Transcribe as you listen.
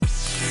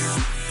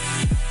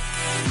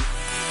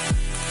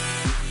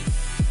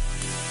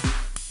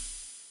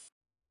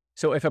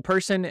So if a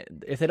person,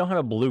 if they don't have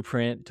a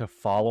blueprint to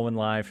follow in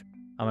life,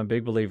 I'm a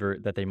big believer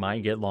that they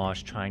might get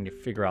lost trying to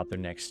figure out their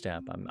next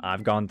step.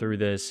 I've gone through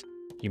this.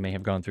 You may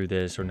have gone through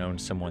this or known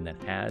someone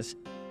that has.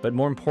 But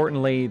more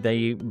importantly,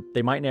 they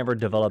might never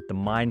develop the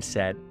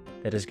mindset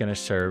that is going to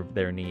serve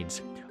their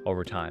needs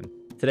over time.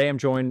 Today, I'm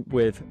joined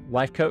with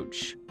life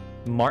coach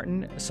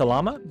Martin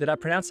Salama. Did I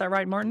pronounce that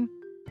right, Martin?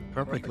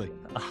 Perfectly.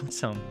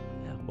 Awesome.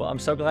 Well, I'm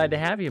so glad to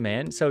have you,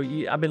 man. So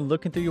I've been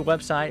looking through your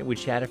website. We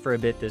chatted for a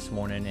bit this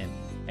morning,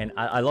 and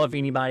I love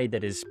anybody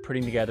that is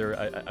putting together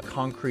a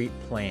concrete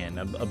plan,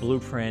 a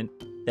blueprint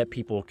that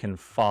people can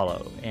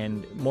follow.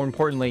 And more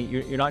importantly,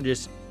 you're not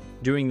just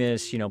doing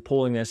this,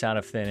 pulling this out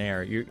of thin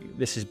air.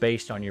 This is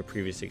based on your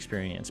previous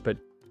experience. But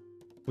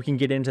we can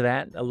get into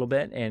that a little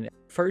bit. And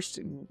first,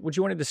 would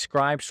you want to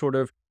describe sort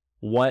of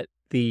what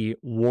the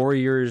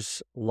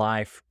Warrior's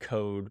Life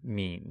Code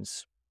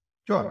means?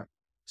 Sure.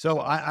 So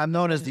I'm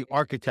known as the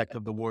architect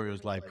of the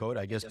Warrior's Life Code,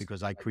 I guess,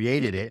 because I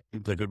created it.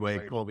 It's a good way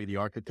to call me the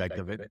architect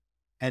of it.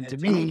 And to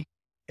me,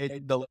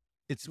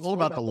 it's all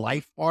about the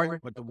life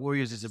part, but the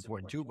Warriors is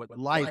important too. But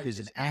life is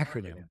an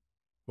acronym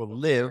for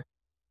live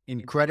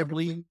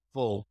incredibly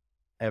full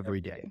every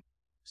day.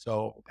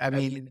 So, I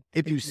mean,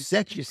 if you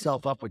set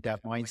yourself up with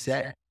that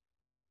mindset,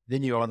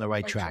 then you're on the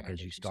right track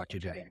as you start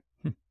your day.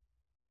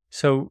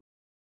 So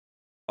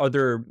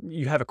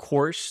you have a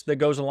course that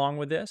goes along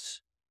with this?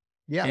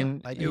 Yeah,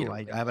 I do.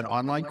 I have an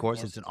online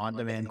course. It's an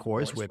on-demand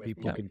course where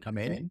people can come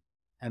in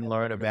and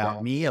learn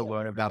about me and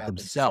learn about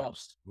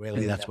themselves.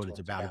 Really, that's what it's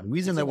about. The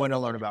reason they want to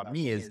learn about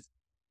me is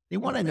they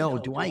want to know,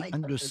 do I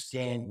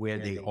understand where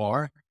they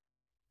are?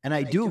 And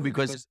I do,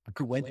 because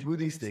I went through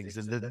these things,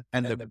 and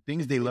the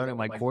things they learn in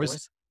my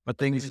course are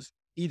things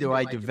either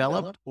I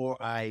developed or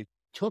I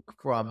took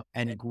from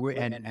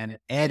and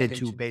added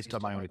to based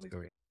on my own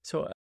experience.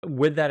 So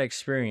with that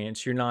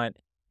experience,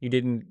 you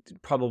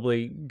didn't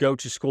probably go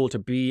to school to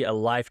be a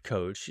life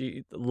coach.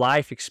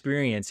 Life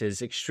experience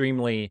is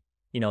extremely,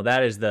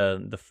 that is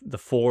the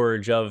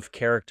forge of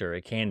character.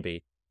 It can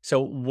be. So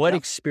what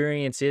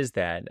experience is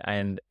that?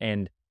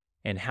 And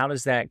how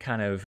does that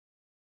kind of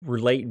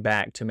relate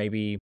back to,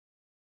 maybe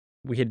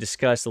we had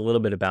discussed a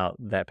little bit about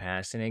that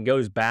past, and it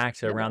goes back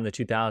to around the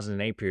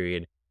 2008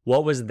 period.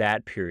 What was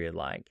that period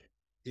like?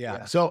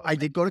 Yeah. So I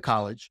did go to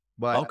college,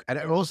 but and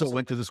I also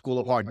went to the School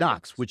of Hard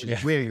Knocks, which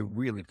is where you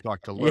really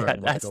start to learn. Yeah,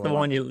 that's the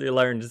one you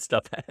learned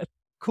stuff at.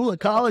 Cool.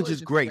 College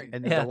is great,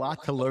 and there's a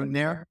lot to learn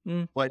there,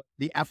 but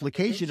the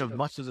application of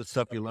much of the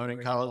stuff you learn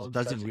in college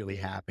doesn't really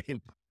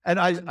happen.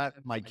 And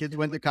my kids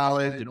went to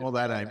college and all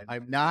that.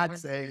 I'm not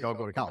saying don't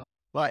go to college,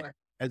 but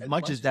as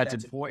much as that's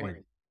important,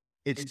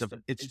 it's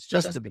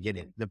just the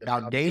beginning. The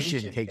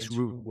foundation takes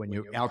root when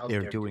you're out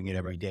there doing it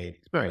every day.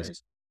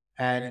 Experience.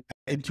 And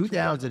in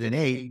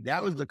 2008,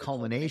 that was the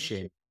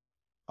culmination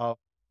of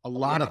a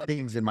lot of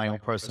things in my own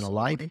personal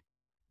life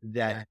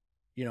that,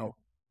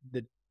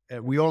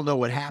 we all know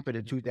what happened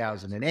in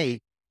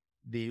 2008.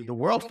 The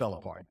world fell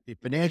apart. The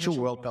financial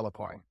world fell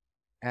apart.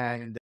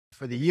 And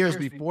for the years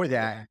before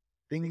that,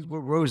 things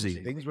were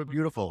rosy. Things were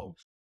beautiful.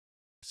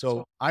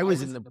 So I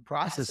was in the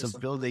process of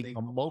building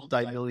a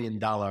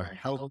multi-million-dollar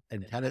health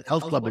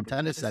club and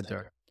tennis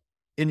center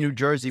in New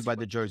Jersey by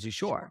the Jersey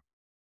Shore.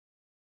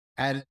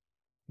 And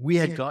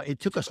it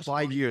took us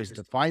 5 years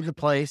to find the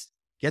place,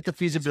 get the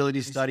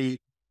feasibility study,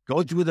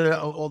 go through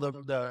all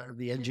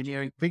the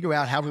engineering, figure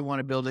out how we want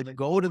to build it,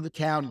 go to the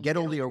town, get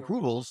all the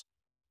approvals.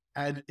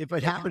 And if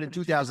it happened in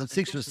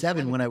 2006 or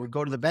 2007, when I would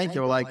go to the bank, they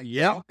were like,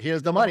 yeah,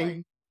 here's the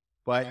money.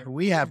 But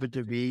we happened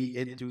to be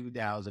in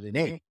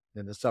 2008,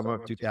 in the summer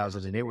of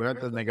 2008, where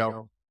then they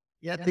go,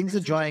 yeah, things are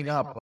drying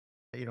up.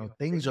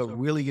 Things are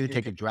really going to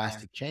take a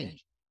drastic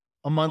change.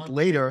 A month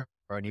later,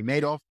 Bernie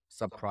Madoff,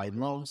 subprime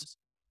loans,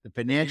 the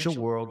financial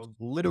world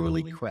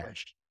literally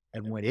crashed.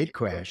 And when it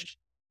crashed,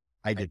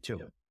 I did too.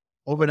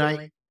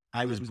 Overnight,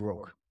 I was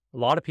broke. A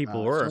lot of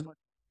people were.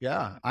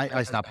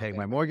 I stopped paying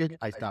my mortgage.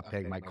 I stopped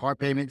paying my car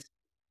payments.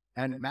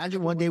 And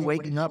imagine one day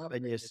waking up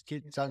and your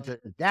son said,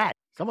 Dad,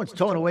 someone's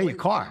towing away your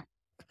car.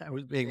 I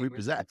was being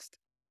repossessed.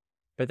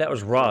 But that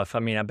was rough. I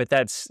mean, I bet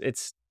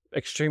it's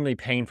extremely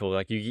painful.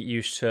 Like, you get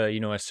used to,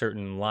 a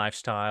certain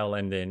lifestyle,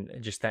 and then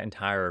just that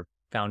entire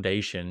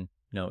foundation,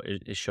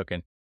 is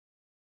shooken.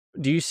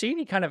 Do you see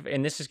any kind of,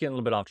 and this is getting a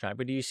little bit off track,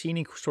 but do you see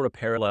any sort of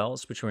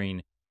parallels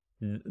between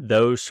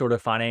those sort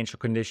of financial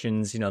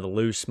conditions, the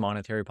loose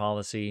monetary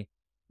policy,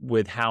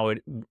 with how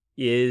it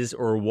is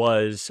or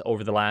was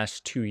over the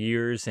last 2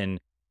 years, and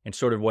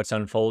sort of what's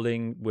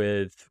unfolding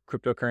with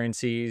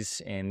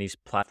cryptocurrencies and these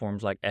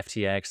platforms like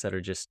FTX that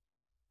are just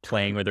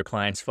playing with their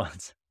clients'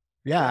 funds?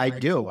 Yeah, I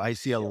do. I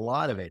see a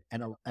lot of it.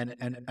 And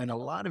a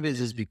lot of it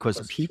is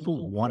because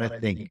people want to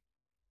think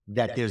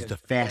that there's the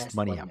fast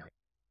money out there,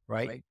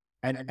 right?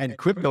 And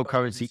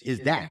cryptocurrency is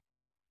that,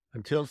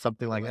 until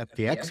something like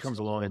FTX comes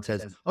along and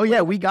says, oh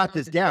yeah, we got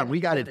this down. We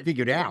got it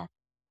figured out.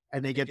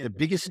 And they get the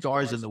biggest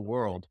stars in the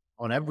world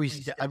on every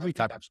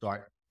type of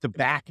star to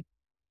back,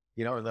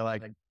 they're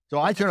like,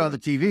 so I turn on the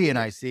TV and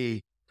I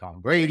see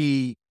Tom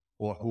Brady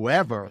or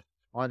whoever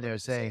on there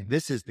saying,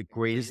 this is the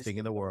greatest thing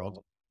in the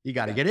world. You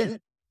got to get in.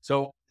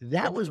 So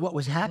that was what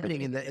was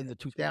happening in the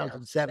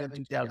 2007,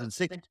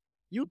 2006.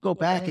 You go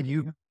back and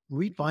you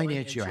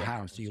refinance your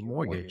house, your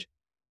mortgage,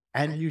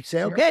 and you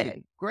say,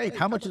 okay, great.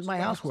 How much is my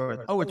house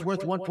worth? Oh, it's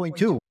worth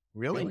 1.2.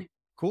 Really?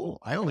 Cool.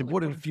 I only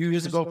bought it a few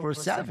years ago for a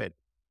 7.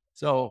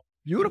 So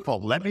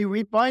beautiful. Let me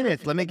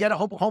refinance. Let me get a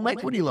home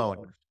equity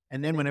loan.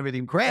 And then when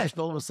everything crashed,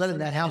 all of a sudden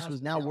that house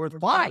was now worth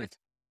 5.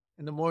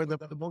 And the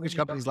mortgage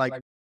company's like,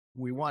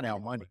 we want our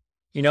money.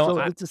 So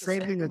it's the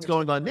same thing that's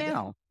going on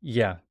now.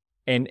 Yeah.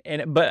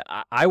 But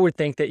I would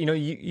think that,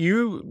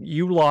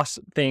 you lost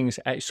things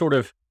at sort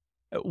of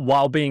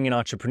while being an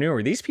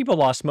entrepreneur. These people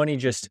lost money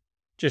just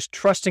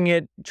trusting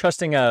a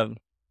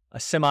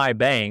semi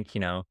bank,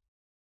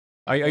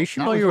 Are you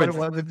familiar with with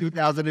what it was in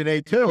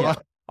 2008 too? Yeah.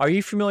 Are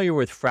you familiar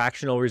with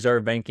fractional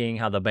reserve banking,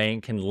 how the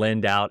bank can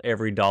lend out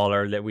every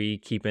dollar that we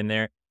keep in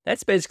there?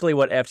 That's basically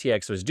what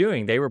FTX was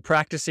doing. They were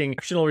practicing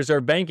fractional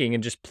reserve banking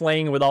and just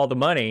playing with all the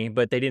money,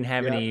 but they didn't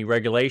have Yeah. any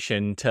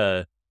regulation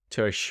to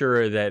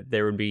assure that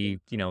there would be,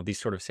 these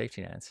sort of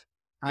safety nets.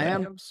 I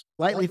am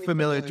slightly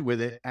familiar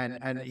with it,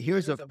 and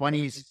here's a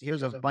funny,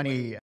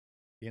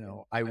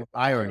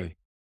 irony.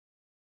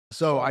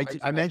 So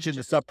I mentioned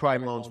the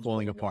subprime loans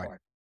falling apart.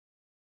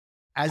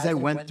 As I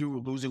went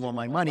through losing all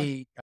my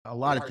money, a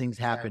lot of things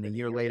happened. A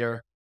year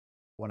later,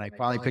 when I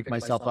finally picked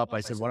myself up,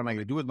 I said, "What am I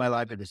going to do with my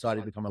life?" I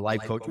decided to become a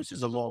life coach, which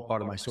is a long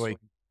part of my story.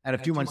 And a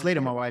few months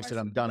later, my wife said,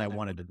 "I'm done. I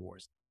want a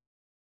divorce."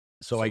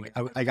 So I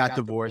got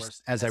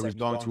divorced as I was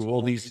going through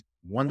all these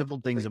wonderful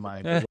things in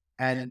my life,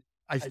 and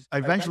I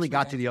eventually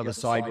got to the other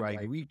side where I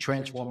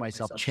re-transformed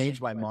myself, changed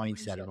my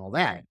mindset and all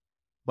that.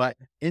 But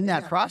in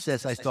that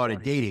process, I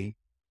started dating.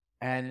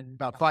 And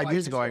about 5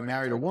 years ago, I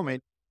married a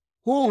woman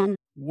who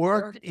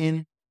worked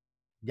in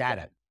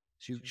data.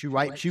 She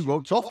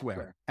wrote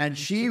software, and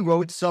she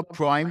wrote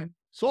subprime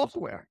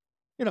software.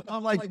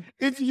 I'm like,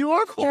 it's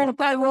your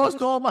fault I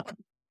lost all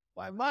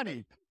my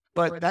money.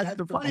 But that's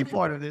the funny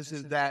part of this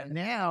is that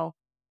now,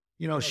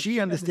 she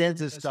understands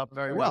this stuff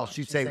very well.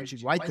 She'd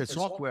write the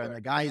software, and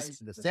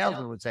the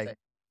salesman would say,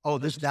 "Oh,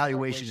 this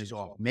valuation is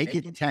off. Make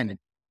it 10,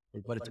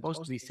 but it's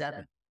supposed to be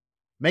 7.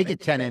 Make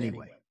it 10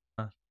 anyway."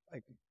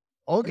 Like,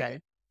 okay.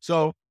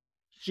 So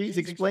she's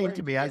explained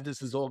to me as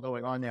this is all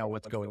going on now,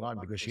 what's going on,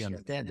 because she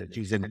understands it.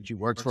 She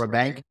works for a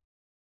bank.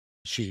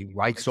 She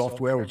writes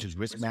software, which is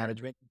risk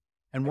management.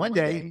 And one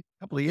day, a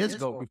couple of years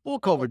ago, before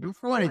COVID,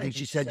 before anything,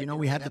 she said,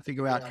 we have to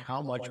figure out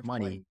how much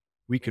money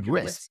we could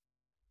risk.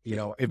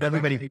 If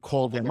everybody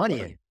called their money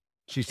in.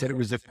 She said it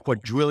was $1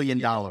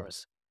 quadrillion. I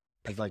was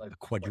like, a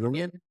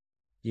quadrillion?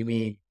 You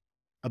mean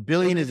a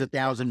billion is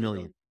 1,000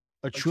 million.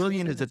 A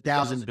trillion is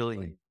 1,000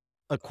 billion.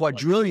 A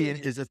quadrillion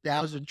is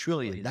 1,000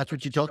 trillion. That's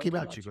what you're talking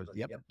about? She goes,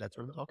 yep, that's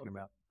what I'm talking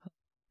about.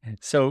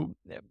 So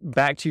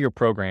back to your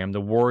program,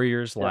 the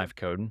Warriors Life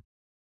Code.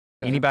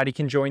 Anybody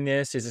can join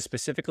this. Is it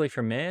specifically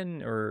for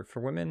men or for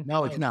women?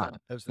 No, it's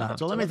not. It's not.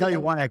 So let me tell you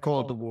why I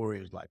call it the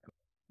Warriors Life Code.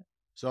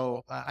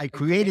 So I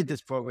created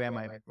this program.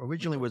 I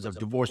originally was a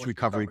divorce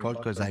recovery coach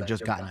because I had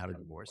just gotten out of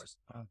divorce.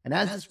 And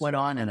as this went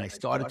on and I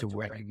started to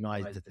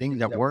recognize the things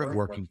that weren't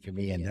working for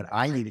me and that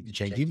I needed to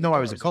change, even though I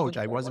was a coach,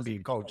 I wasn't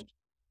being coached.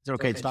 I said,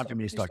 okay, it's time for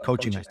me to start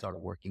coaching. I started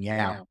working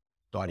out,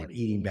 started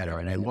eating better,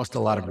 and I lost a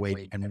lot of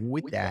weight. And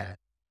with that,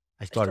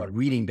 I started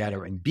reading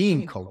better and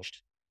being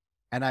coached.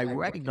 And I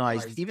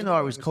recognized, even though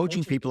I was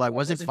coaching people, I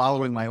wasn't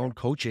following my own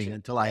coaching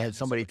until I had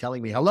somebody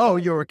telling me, hello,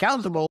 you're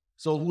accountable.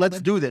 So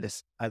let's do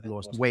this. I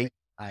lost weight.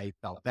 I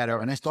felt better.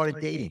 And I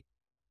started dating.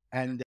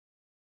 And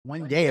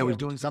one day I was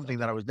doing something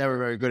that I was never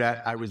very good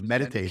at. I was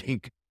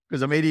meditating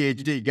because I'm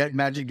ADHD.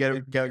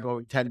 Imagine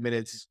going 10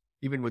 minutes,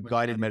 even with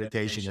guided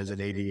meditation as an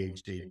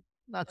ADHD.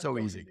 Not so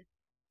easy.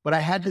 But I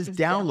had this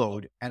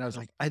download and I was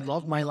like, I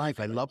love my life.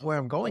 I love where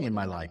I'm going in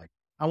my life.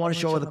 I want to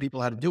show other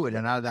people how to do it.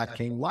 And out of that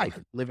came life,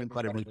 live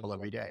incredibly full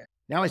every day.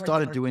 Now I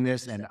started doing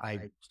this and I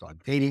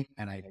started dating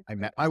and I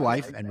met my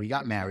wife and we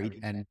got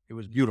married and it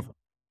was beautiful.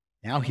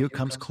 Now here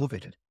comes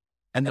COVID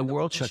and the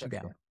world shut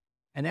down.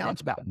 And now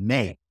it's about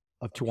May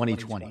of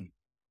 2020.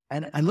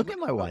 And I look at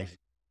my wife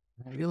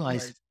and I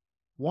realize,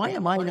 why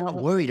am I not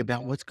worried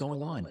about what's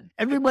going on?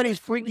 Everybody's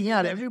freaking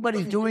out.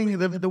 Everybody's doing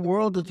the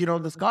world,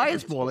 the sky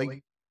is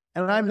falling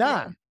and I'm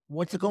not.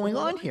 What's going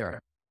on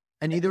here?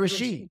 And neither is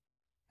she.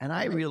 And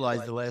I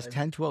realized the last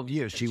 10, 12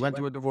 years, she went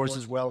through a divorce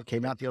as well,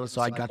 came out the other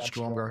side, got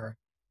stronger,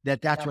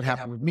 that's what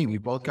happened with me. We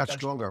both got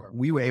stronger.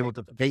 We were able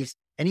to face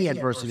any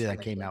adversity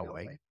that came our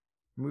way.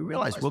 And we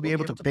realized we'll be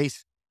able to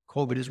face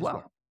COVID as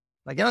well.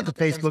 I get onto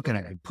Facebook and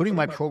I'm putting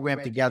my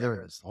program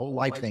together, this whole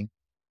life thing.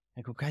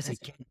 I go, guys,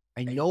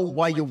 I know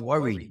why you're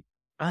worried.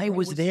 I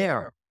was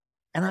there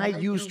and I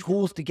used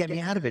tools to get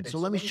me out of it. So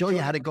let me show you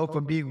how to go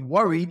from being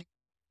worried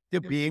to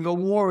being a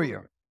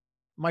warrior.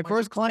 My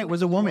first client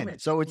was a woman,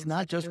 so it's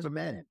not just for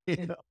men.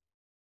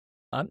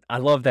 I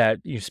love that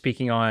you're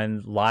speaking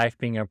on life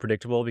being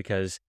unpredictable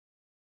because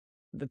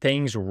the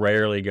things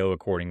rarely go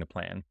according to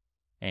plan.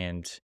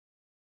 And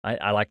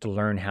I like to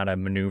learn how to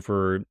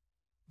maneuver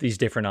these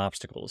different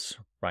obstacles,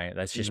 right?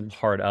 That's just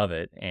part of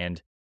it.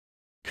 And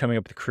coming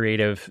up with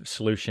creative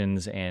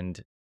solutions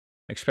and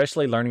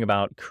especially learning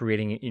about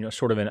creating,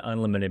 sort of an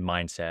unlimited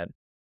mindset.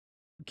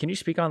 Can you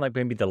speak on like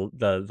maybe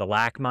the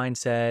lack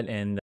mindset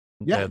and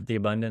Yeah, the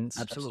abundance?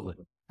 absolutely.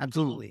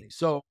 Absolutely.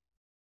 So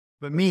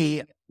for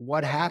me,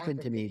 what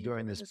happened to me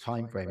during this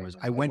time frame was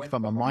I went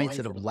from a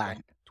mindset of lack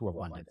to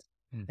abundance.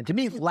 Mm. And to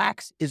me,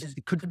 lacks is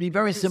it could be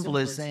very simple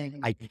as saying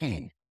I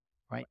can't,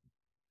 right?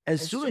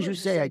 As soon as you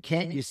say I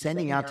can't, you're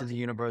sending out to the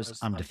universe,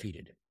 I'm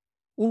defeated.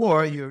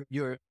 Or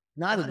you're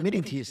not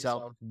admitting to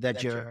yourself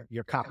that you're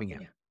copying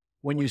it.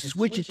 When you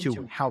switch it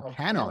to how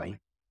can I,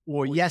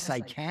 or yes,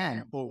 I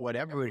can, or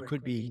whatever it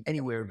could be,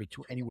 anywhere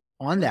between anywhere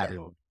on that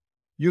road,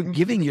 you're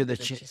giving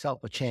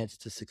yourself a chance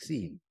to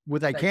succeed.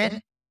 With I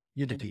can't,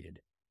 you're defeated.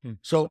 Hmm.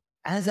 So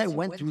as I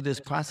went through this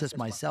process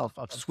myself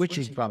of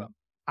switching from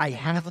I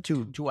have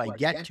to I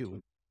get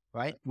to,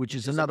 right, which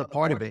is another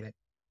part of it,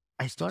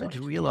 I started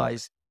to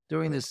realize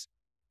during this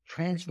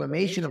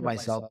transformation of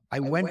myself, I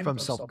went from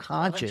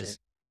self-conscious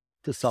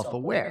to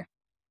self-aware.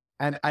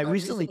 And I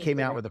recently came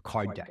out with a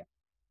card deck,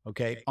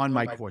 okay, on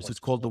my course. It's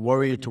called the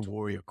Warrior to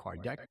Warrior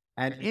card deck.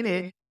 And in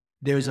it,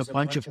 there's a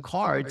bunch of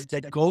cards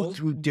that go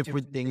through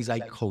different things I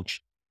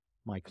coach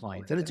my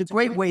clients. And it's a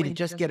great way to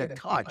just get a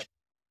touch,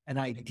 an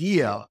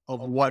idea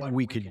of what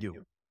we could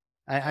do.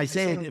 I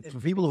say it, for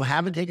people who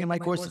haven't taken my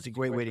course, it's a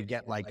great way to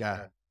get like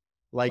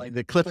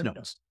the Cliff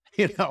Notes,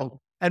 you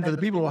know. And for the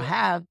people who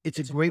have, it's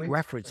a great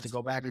reference to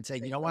go back and say,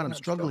 you know what, I'm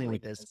struggling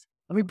with this.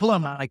 Let me pull out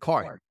my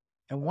card.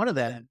 And one of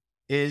them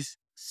is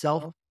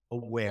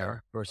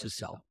self-aware versus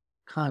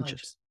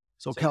self-conscious.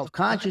 So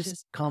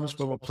self-conscious comes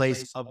from a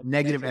place of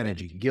negative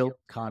energy, guilt,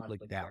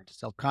 conflict, doubt.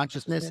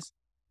 Self-consciousness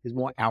is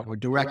more outward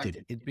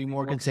directed. It's being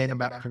more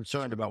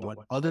concerned about what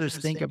others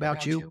think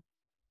about you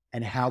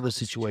and how the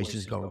situation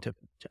is going to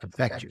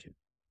affect you.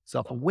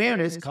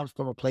 Self-awareness comes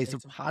from a place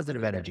of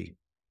positive energy,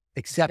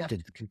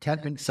 acceptance,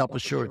 contentment,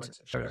 self-assuredness.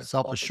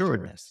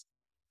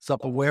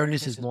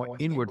 Self-awareness is more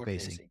inward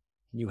facing.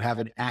 You have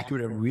an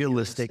accurate and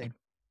realistic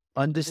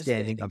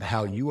understanding of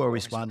how you are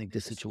responding to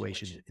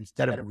situations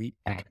instead of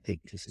reacting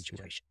to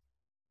situations.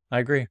 I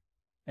agree.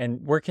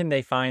 And where can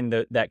they find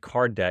that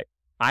card deck?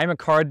 I'm a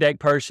card deck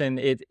person.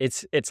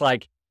 It's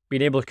like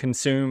being able to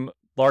consume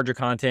larger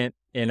content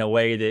in a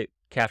way that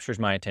captures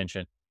my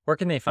attention. Where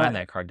can they find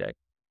that card deck?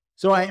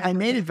 So I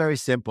made it very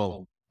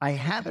simple. I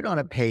have it on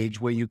a page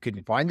where you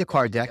can find the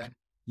card deck.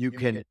 You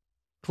can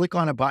click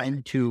on a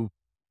button to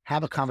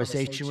have a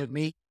conversation with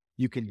me.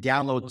 You can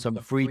download some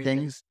free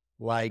things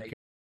like,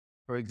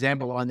 for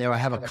example, on there, I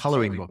have a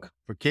coloring book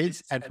for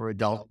kids and for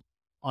adults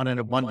on an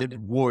abundant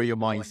warrior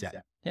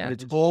mindset. Yeah. And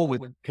it's all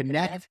with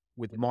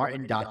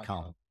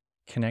connectwithmartin.com.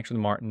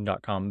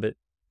 Connectwithmartin.com.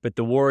 But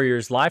the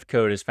Warriors Life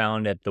Code is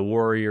found at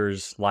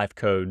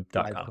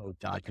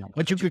thewarriorslifecode.com.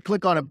 But you could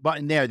click on a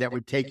button there that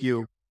would take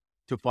you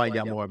to find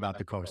out more about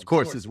the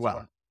course as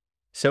well.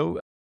 So,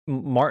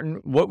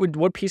 Martin,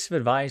 what piece of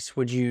advice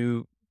would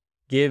you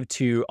give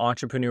to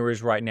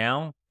entrepreneurs right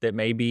now that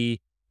may be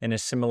in a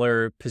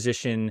similar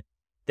position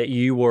that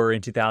you were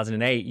in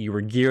 2008? You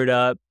were geared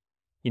up,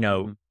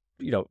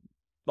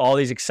 all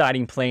these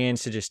exciting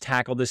plans to just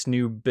tackle this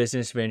new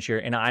business venture.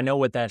 And I know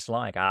what that's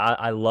like.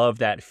 I love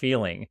that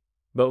feeling.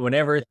 But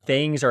whenever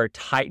things are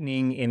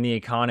tightening in the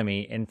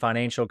economy and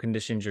financial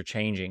conditions are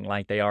changing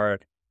like they are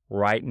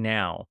right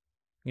now,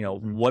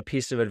 what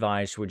piece of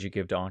advice would you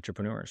give to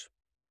entrepreneurs?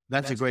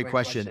 That's a great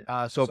question.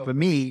 So for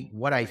me,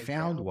 what I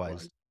found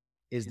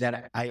is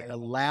that I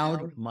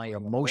allowed my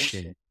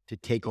emotion to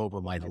take over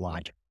my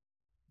logic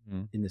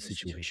in the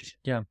situation.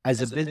 Yeah.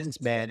 As a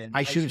businessman,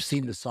 I should have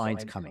seen the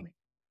signs coming,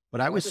 but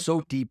I was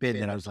so deep in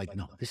that I was like,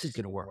 no, this is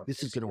going to work.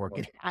 This is going to work.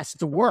 It has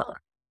to work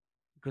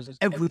because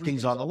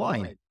everything's on the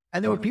line.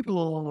 And there were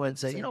people along the way and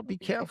say, be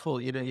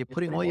careful. You're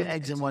putting all your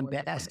eggs in one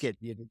basket.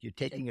 You're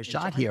taking a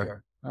shot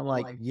here. I'm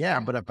like, yeah,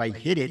 but if I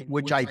hit it,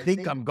 which I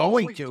think I'm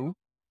going to,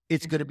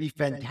 it's going to be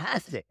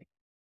fantastic.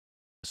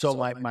 So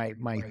my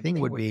thing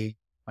would be,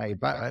 my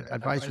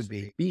advice would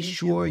be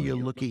sure you're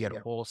looking at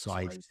all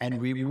sides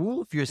and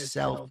remove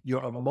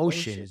your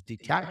emotions,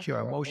 detach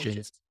your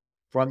emotions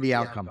from the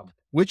outcome,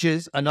 which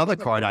is another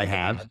card I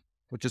have,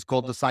 which is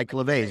called the Cycle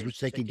of A's, which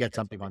they can get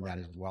something on that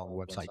as well on the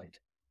website.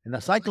 And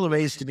the Cycle of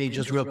A's to me,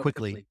 just real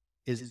quickly,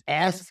 is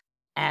ask,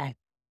 act,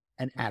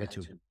 and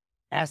attitude.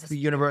 Ask the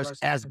universe,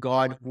 ask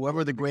God,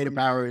 whoever the greater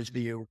power is for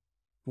you,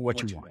 for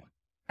what you want.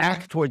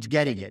 Act towards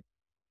getting it,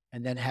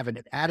 and then have an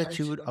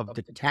attitude of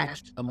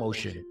detached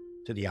emotion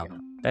to the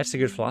outcome. That's a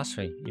good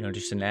philosophy.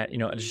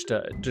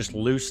 Just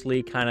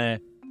loosely kind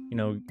of,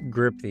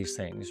 grip these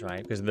things,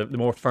 right? Because the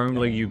more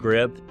firmly you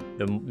grip,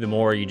 the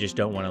more you just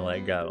don't want to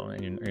let go,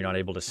 and you're not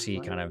able to see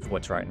kind of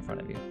what's right in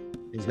front of you.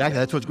 Exactly.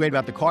 That's what's great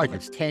about the card.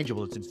 It's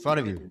tangible. It's in front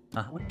of you.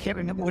 I can't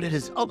remember what it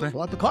is. Oh,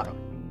 pull out the card.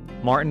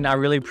 Martin, I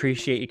really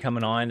appreciate you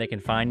coming on. They can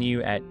find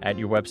you at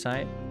your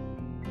website,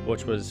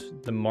 which was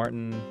the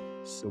Martin...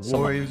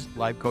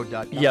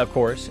 WarriorsLifeCode.com. Yeah, of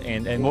course.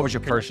 And what was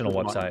your personal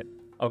website?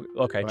 Oh,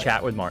 okay. Right.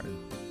 Chat with Martin.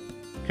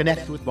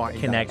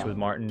 Connectwithmartin.com.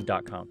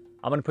 Connectwithmartin.com.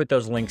 I'm going to put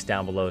those links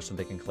down below so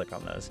they can click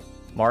on those.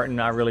 Martin,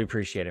 I really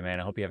appreciate it,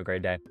 man. I hope you have a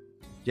great day.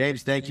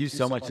 James, thank you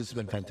so much. This has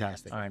been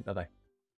fantastic. All right. Bye-bye.